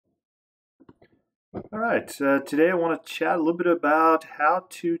All right, today I want to chat a little bit about how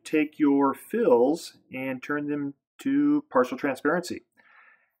to take your fills and turn them to partial transparency.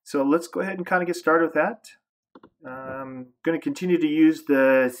 So let's go ahead and kind of get started with that. I'm going to continue to use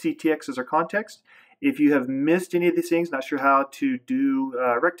the CTX as our context. If you have missed any of these things, not sure how to do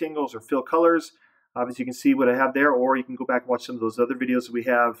rectangles or fill colors, obviously you can see what I have there, or you can go back and watch some of those other videos that we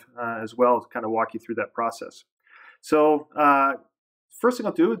have as well to kind of walk you through that process. So first thing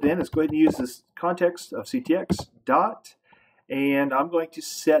I'll do then is go ahead and use this context of CTX dot, and I'm going to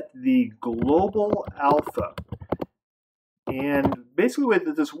set the global alpha. And basically the way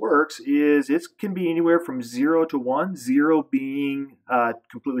that this works is it can be anywhere from 0 to 1, 0 being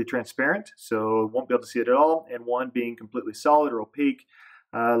completely transparent, so won't be able to see it at all, and 1 being completely solid or opaque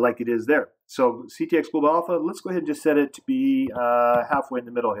like it is there. So CTX global alpha, let's go ahead and just set it to be halfway in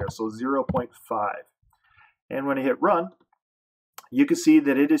the middle here, so 0.5. And when I hit run, you can see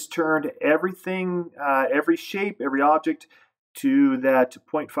that it has turned everything, every shape, every object to that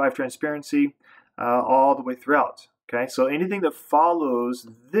 0.5 transparency all the way throughout. Okay, so anything that follows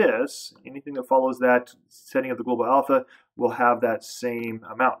this, anything that follows that setting of the global alpha will have that same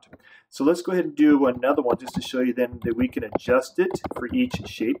amount. So let's go ahead and do another one just to show you then that we can adjust it for each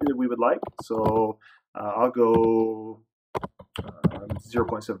shape that we would like. So I'll go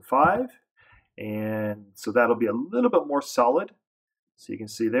 0.75, and so that'll be a little bit more solid. So you can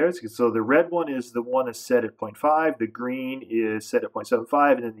see there, so the red one is the one that's set at 0.5, the green is set at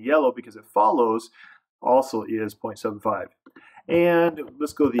 0.75, and then the yellow, because it follows, also is 0.75. And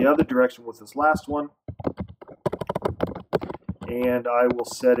let's go the other direction with this last one. And I will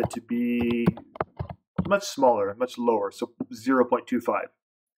set it to be much smaller, much lower, so 0.25.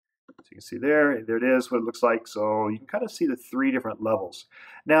 So you can see there it is, what it looks like. So you can kind of see the 3 different levels.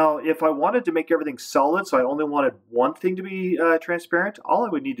 Now, if I wanted to make everything solid, so I only wanted one thing to be transparent, all I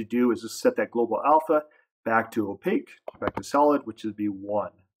would need to do is just set that global alpha back to opaque, back to solid, which would be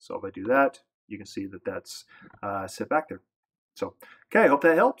 1. So if I do that, you can see that that's set back there. So, okay, I hope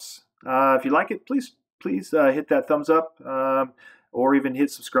that helps. If you like it, please hit that thumbs up or even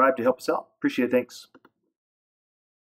hit subscribe to help us out. Appreciate it. Thanks.